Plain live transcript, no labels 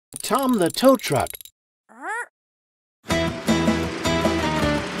Tom the tow truck.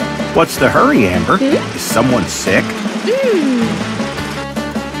 What's the hurry, Amber? Is someone sick?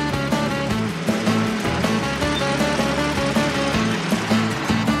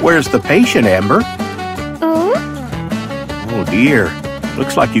 Where's the patient, Amber? Oh dear.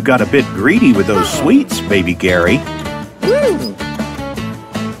 Looks like you got a bit greedy with those sweets, baby Gary.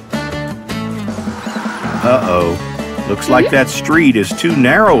 Uh-oh. Looks like that street is too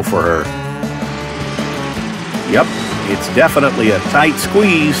narrow for her. Yep, it's definitely a tight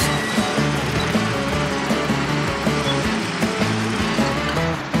squeeze.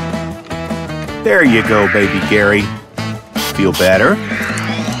 There you go, baby Gary. Feel better?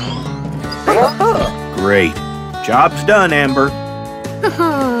 Great. Job's done, Amber.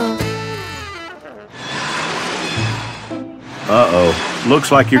 Uh-oh. Looks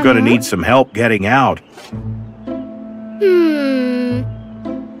like you're gonna need some help getting out.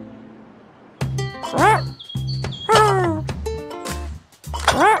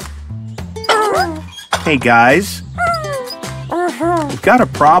 Hey, guys. We've got a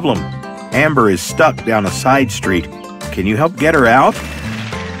problem. Amber is stuck down a side street. Can you help get her out?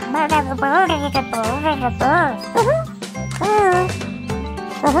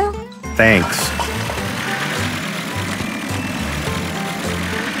 Thanks.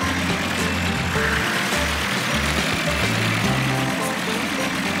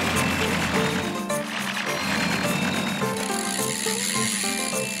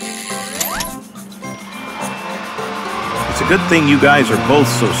 It's a good thing you guys are both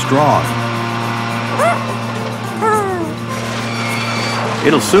so strong.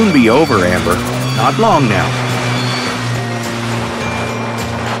 It'll soon be over, Amber. Not long now.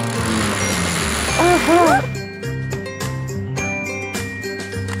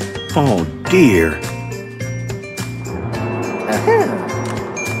 Oh, dear.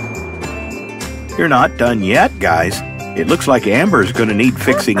 You're not done yet, guys. It looks like Amber's gonna need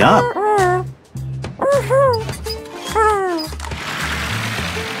fixing up.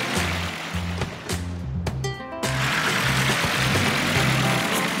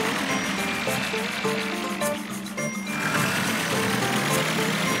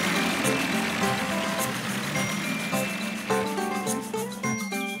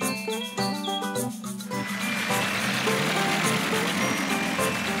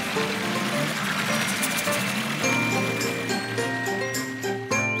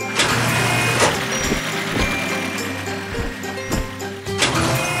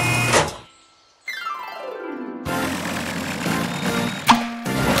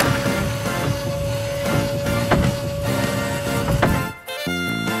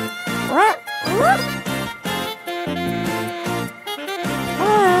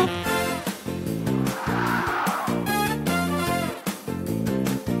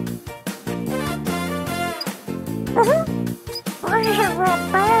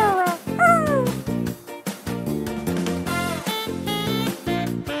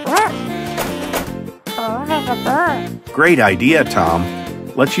 Great idea, Tom.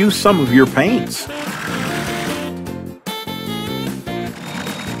 Let's use some of your paints.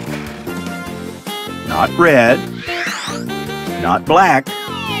 Not red. Not black.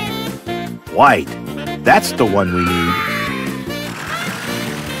 White. That's the one we need.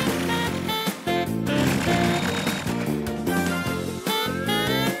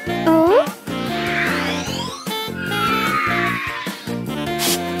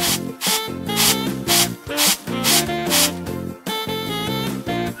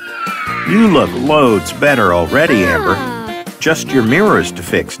 You look loads better already, Amber. Just your mirrors to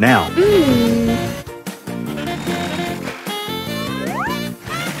fix now.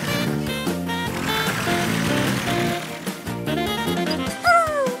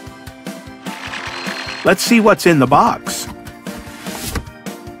 Let's see what's in the box.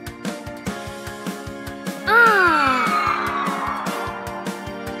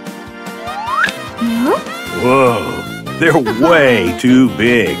 Whoa, they're way too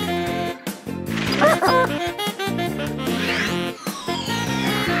big.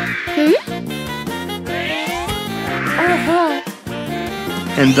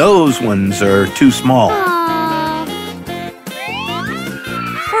 And those ones are too small.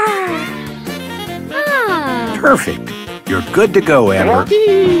 Perfect. You're good to go, Amber.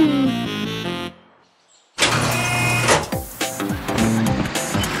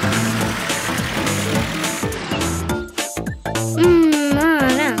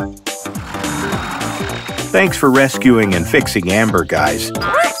 Thanks for rescuing and fixing Amber, guys.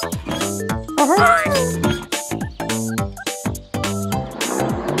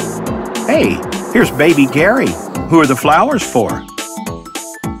 Hey, here's baby Gary. Who are the flowers for?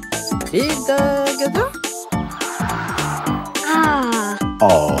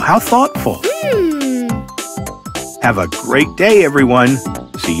 Oh, how thoughtful. Have a great day, everyone.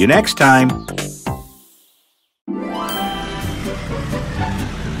 See you next time.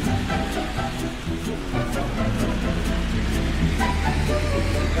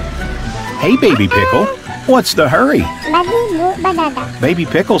 Hey, Baby Pickle. What's the hurry? Baby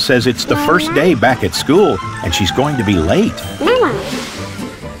Pickle says it's the first day back at school, and she's going to be late.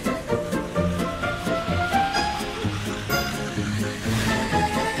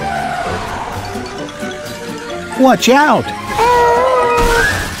 Watch out!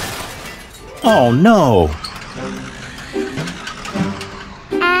 Oh, no!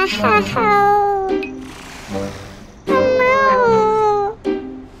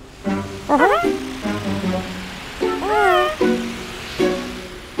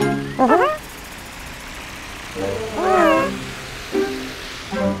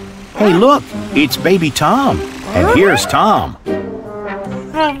 Hey, look! It's Baby Tom. And here's Tom.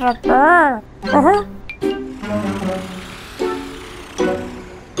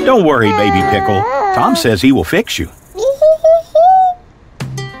 Don't worry, Baby Pickle. Tom says he will fix you.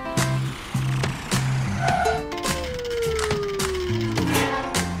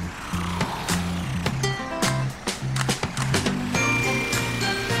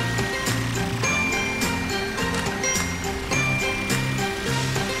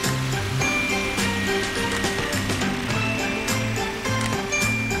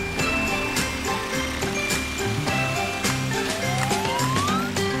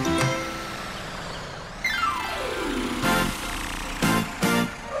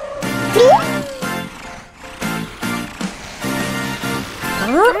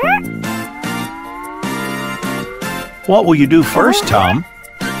 What will you do first, Tom?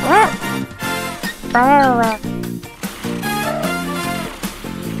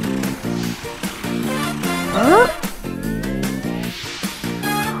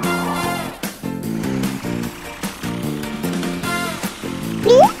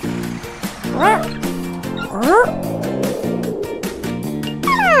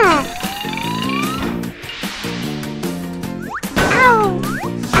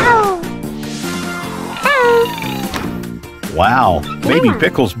 Wow, Baby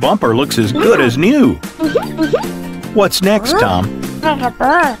Pickle's bumper looks as good as new. What's next, Tom?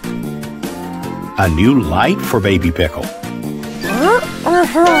 A new light for Baby Pickle.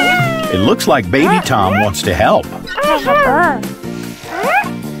 It looks like Baby Tom wants to help.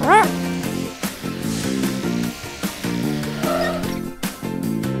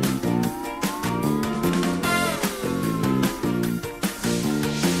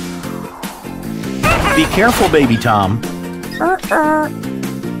 Be careful, Baby Tom.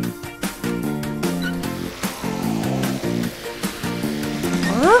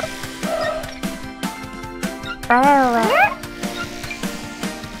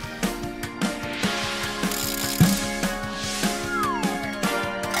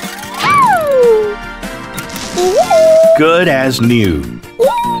 Good as new.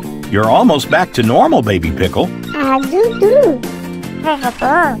 You're almost back to normal, Baby Pickle.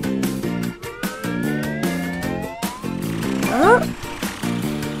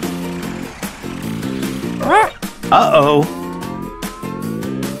 Uh-oh.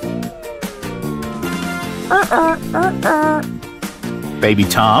 Baby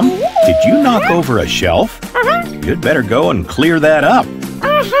Tom, did you knock over a shelf? You'd better go and clear that up.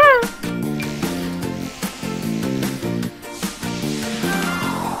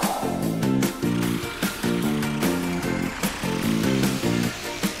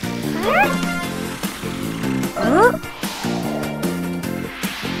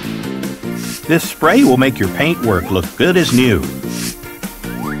 This spray will make your paintwork look good as new.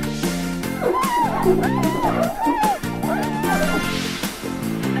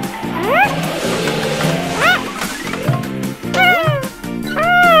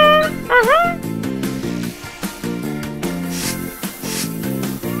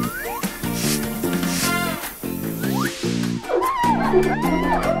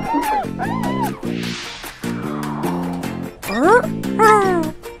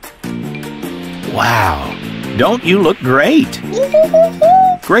 Wow, don't you look great?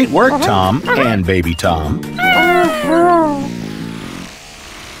 Great work, Tom and Baby Tom.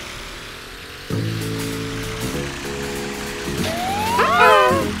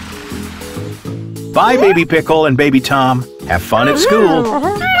 Bye, Baby Pickle and Baby Tom. Have fun at school.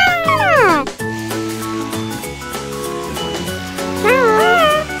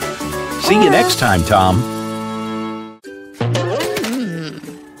 See you next time, Tom.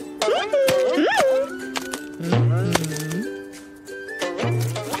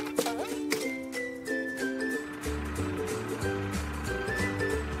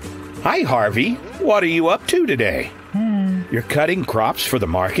 Hi, Harvey. What are you up to today? You're cutting crops for the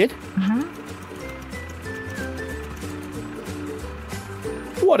market?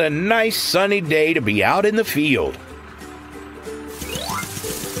 What a nice sunny day to be out in the field.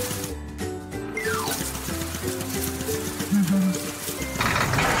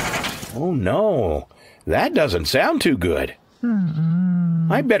 Oh no, that doesn't sound too good.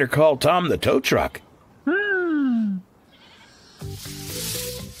 I better call Tom the tow truck.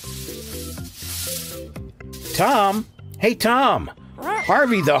 Tom? Hey, Tom.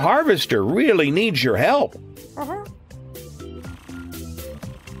 Harvey the harvester really needs your help.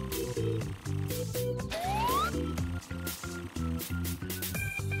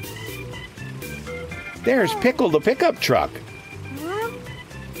 There's Pickle the pickup truck.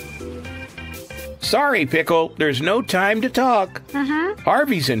 Sorry, Pickle, there's no time to talk.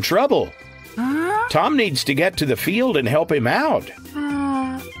 Harvey's in trouble. Tom needs to get to the field and help him out.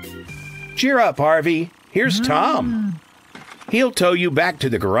 Cheer up, Harvey. Here's Tom. He'll tow you back to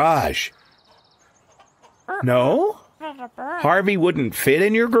the garage. No? Harvey wouldn't fit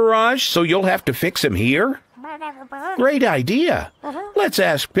in your garage, so you'll have to fix him here? Great idea. Let's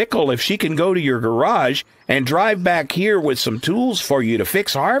ask Pickle if she can go to your garage and drive back here with some tools for you to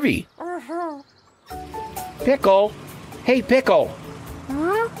fix Harvey. Pickle. Hey, Pickle.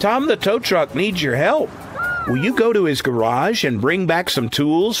 Tom the tow truck needs your help. Will you go to his garage and bring back some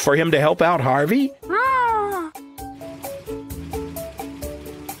tools for him to help out Harvey?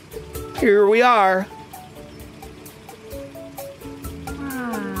 Here we are.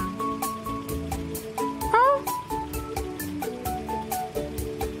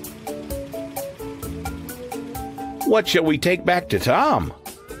 What shall we take back to Tom?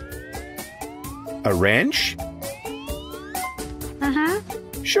 A wrench?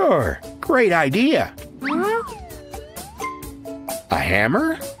 Sure, great idea. A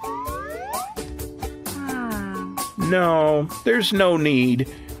hammer? No, there's no need.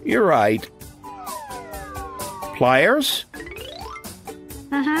 You're right. Pliers?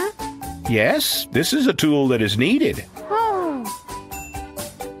 Yes, this is a tool that is needed.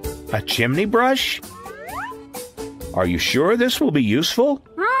 A chimney brush? Are you sure this will be useful?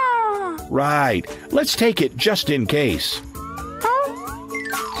 Right, let's take it just in case.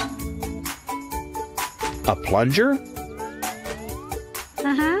 A plunger?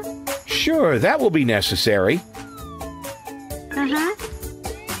 Sure, that will be necessary.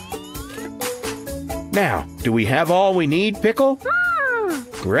 Now, do we have all we need, Pickle?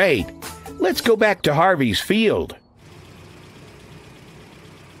 Great. Let's go back to Harvey's field.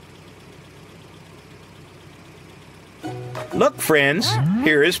 Look, friends,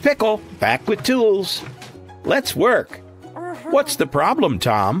 here is Pickle, back with tools. Let's work. What's the problem,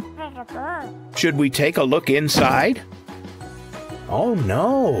 Tom? Should we take a look inside? Oh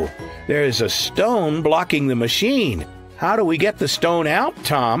no, there is a stone blocking the machine. How do we get the stone out,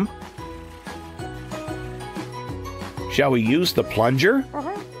 Tom? Shall we use the plunger?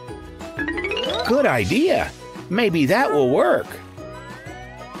 Good idea. Maybe that will work.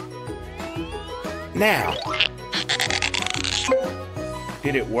 Now,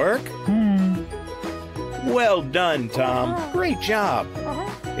 did it work? Well done, Tom. Great job.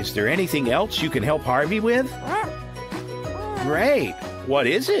 Is there anything else you can help Harvey with? Great. What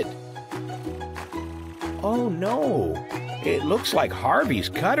is it? Oh no. It looks like Harvey's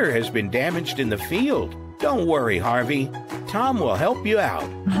cutter has been damaged in the field. Don't worry, Harvey. Tom will help you out.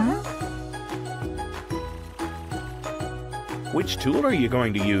 Which tool are you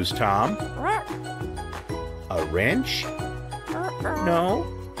going to use, Tom? A wrench? No?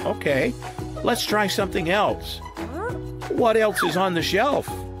 Okay. Let's try something else. What else is on the shelf?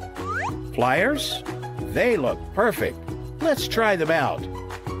 Pliers? They look perfect. Let's try them out.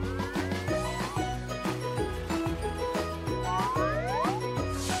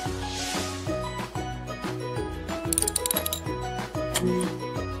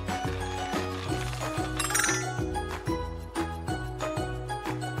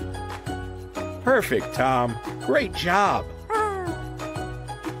 Perfect, Tom. Great job.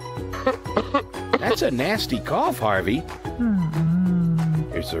 That's a nasty cough, Harvey.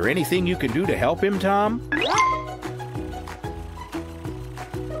 Is there anything you can do to help him, Tom?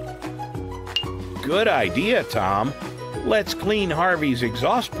 Good idea, Tom. Let's clean Harvey's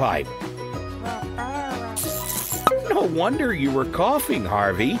exhaust pipe. No wonder you were coughing,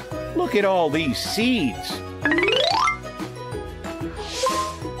 Harvey. Look at all these seeds.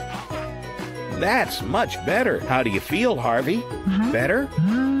 That's much better. How do you feel, Harvey? Better?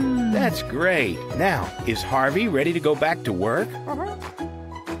 That's great. Now, is Harvey ready to go back to work?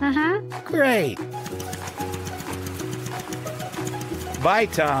 Great. Bye,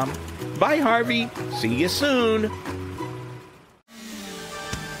 Tom. Bye, Harvey. See you soon.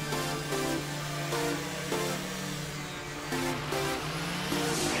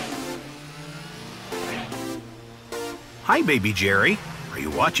 Hi, baby Jerry. Are you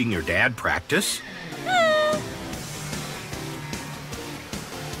watching your dad practice?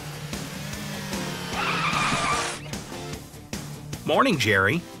 Morning,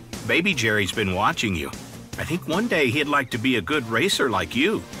 Jerry. Baby Jerry's been watching you. I think one day he'd like to be a good racer like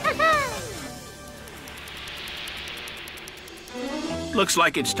you. Looks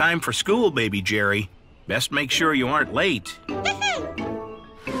like it's time for school, baby Jerry. Best make sure you aren't late.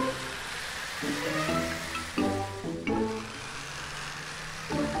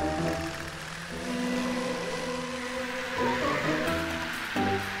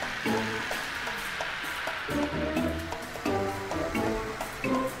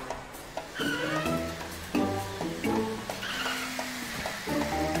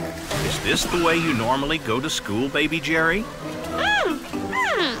 Is this the way you normally go to school, baby Jerry?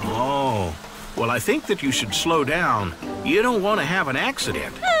 Oh, well, I think that you should slow down. You don't want to have an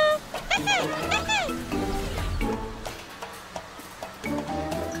accident.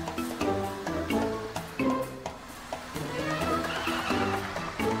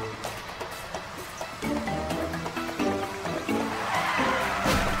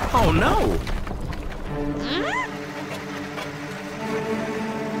 Oh, no!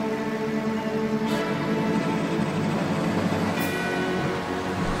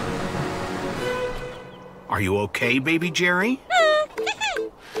 Are you okay, baby Jerry?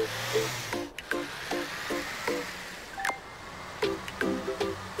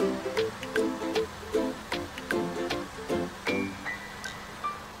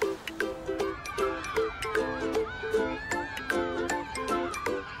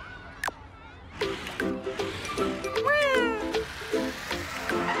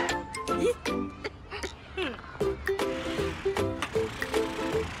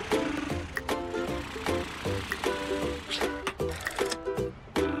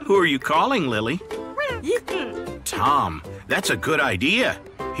 Who are you calling, Lily? Tom. That's a good idea.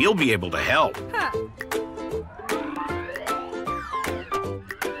 He'll be able to help.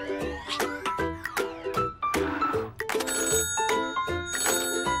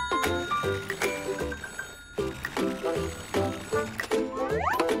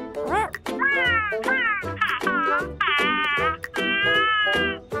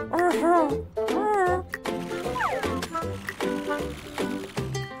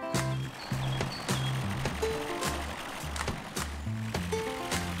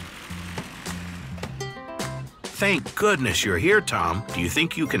 Thank goodness you're here, Tom. Do you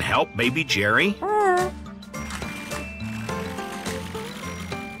think you can help baby Jerry?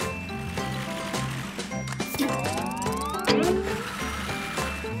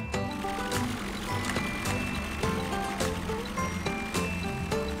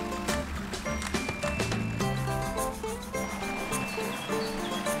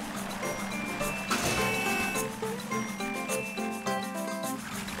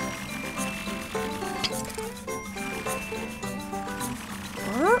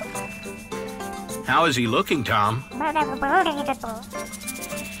 How is he looking, Tom?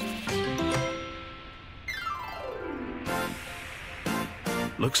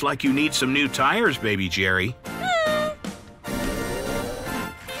 Looks like you need some new tires, baby Jerry.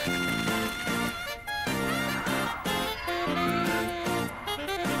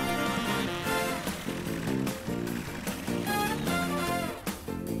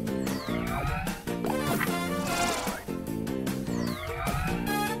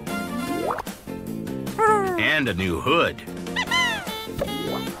 And a new hood.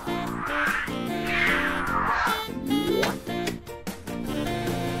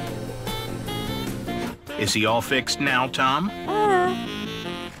 Is he all fixed now, Tom?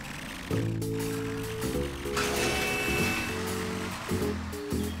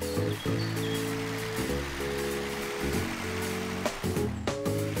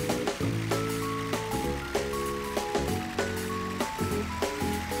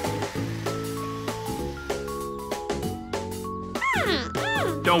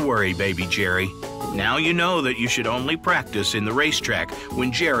 Don't worry, baby Jerry. Now you know that you should only practice in the racetrack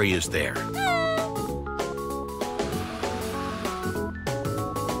when Jerry is there.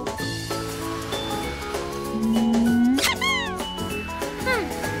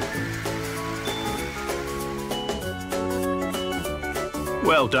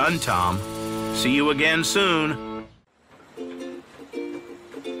 Well done, Tom. See you again soon.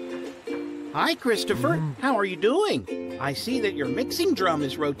 Hi, Christopher. How are you doing? I see that your mixing drum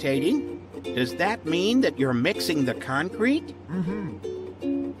is rotating. Does that mean that you're mixing the concrete?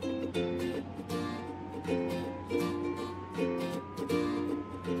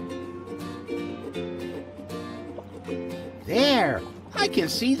 I can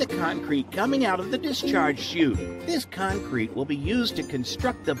see the concrete coming out of the discharge chute. This concrete will be used to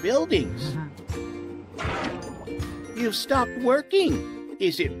construct the buildings. You've stopped working.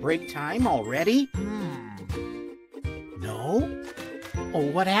 Is it break time already? No?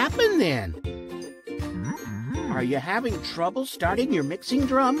 Oh, what happened then? Are you having trouble starting your mixing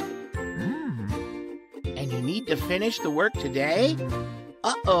drum? And you need to finish the work today?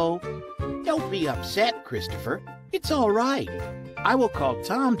 Uh-oh. Don't be upset, Christopher. It's all right. I will call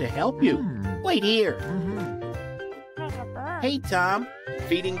Tom to help you. Wait here. Hey, Tom.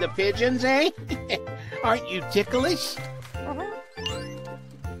 Feeding the pigeons, eh? Aren't you ticklish?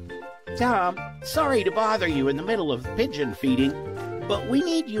 Tom, sorry to bother you in the middle of pigeon feeding, but we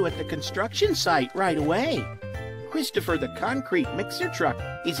need you at the construction site right away. Christopher, the concrete mixer truck,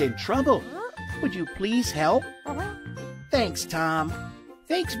 is in trouble. Would you please help? Thanks, Tom.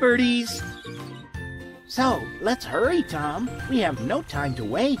 Thanks, birdies. So, let's hurry, Tom. We have no time to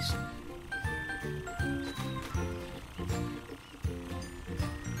waste.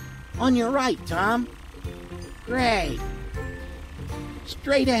 On your right, Tom. Great.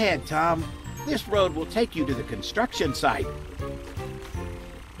 Straight ahead, Tom. This road will take you to the construction site.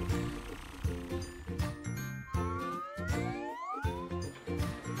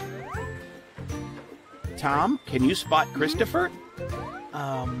 Tom, can you spot Christopher?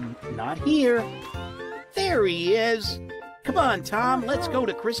 Not here. There he is. Come on, Tom, let's go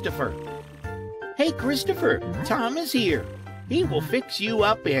to Christopher. Hey, Christopher, Tom is here. He will fix you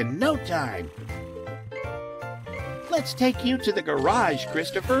up in no time. Let's take you to the garage,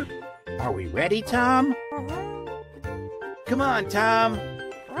 Christopher. Are we ready, Tom? Come on, Tom.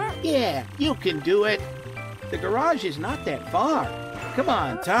 Yeah, you can do it. The garage is not that far. Come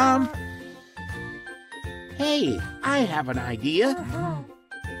on, Tom. Hey, I have an idea.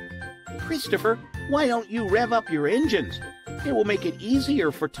 Christopher, why don't you rev up your engines? It will make it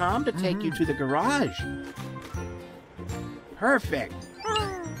easier for Tom to take you to the garage. Perfect.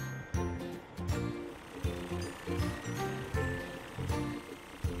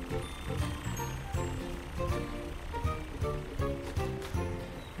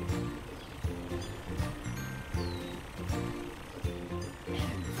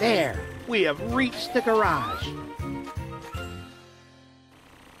 And there, we have reached the garage.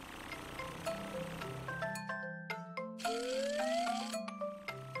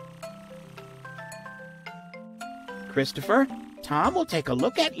 Christopher, Tom will take a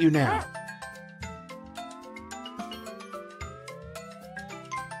look at you now.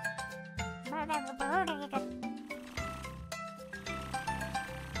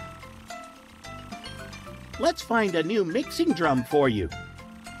 Let's find a new mixing drum for you.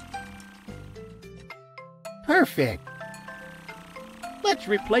 Perfect. Let's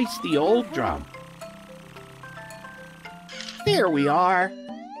replace the old drum. There we are.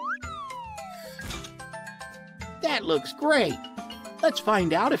 That looks great. Let's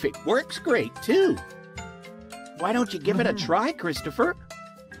find out if it works great, too. Why don't you give it a try, Christopher?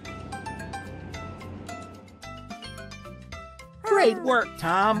 Great work,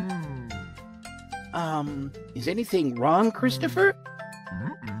 Tom. Is anything wrong, Christopher?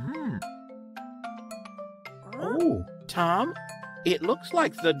 Oh, Tom, it looks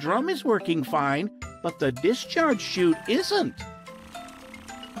like the drum is working fine, but the discharge chute isn't.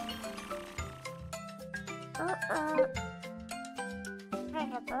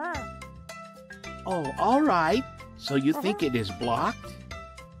 Oh, all right. So you think it is blocked?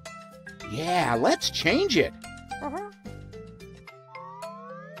 Yeah, let's change it.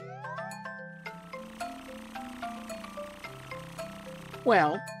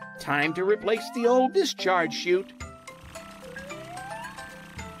 Well, time to replace the old discharge chute.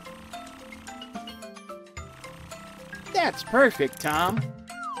 That's perfect, Tom.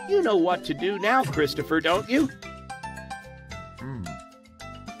 You know what to do now, Christopher, don't you?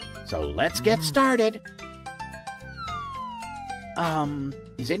 So let's get started.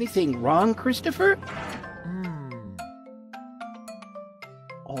 Is anything wrong, Christopher?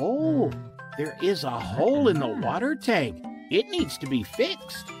 Oh, there is a hole in the water tank. It needs to be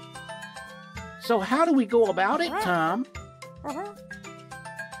fixed. So how do we go about it, Tom?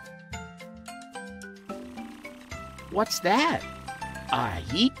 What's that? A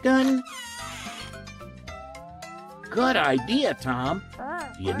heat gun? Good idea, Tom.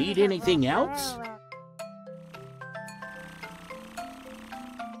 Do you need anything else?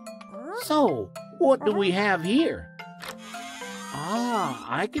 So, what do we have here? Ah,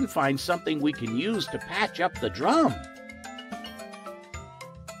 I can find something we can use to patch up the drum.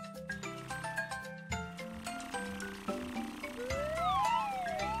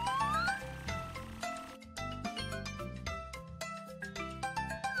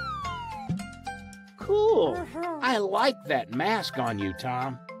 Cool. I like that mask on you,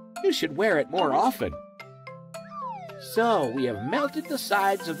 Tom. You should wear it more often. So, we have melted the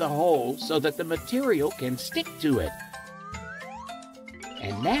sides of the hole so that the material can stick to it.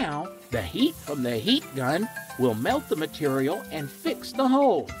 And now, the heat from the heat gun will melt the material and fix the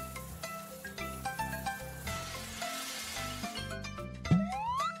hole.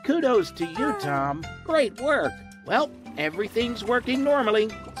 Kudos to you, Tom. Great work. Well, everything's working normally,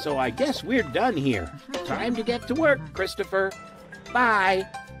 so I guess we're done here. Time to get to work, Christopher. Bye.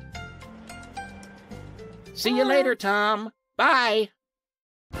 See you later, Tom. Bye.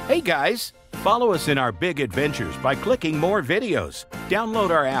 Hey guys, follow us in our big adventures by clicking more videos. Download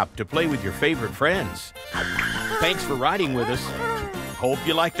our app to play with your favorite friends. Thanks for riding with us. Hope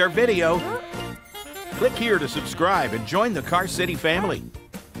you liked our video. Click here to subscribe and join the Car City family.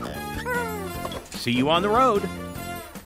 See you on the road.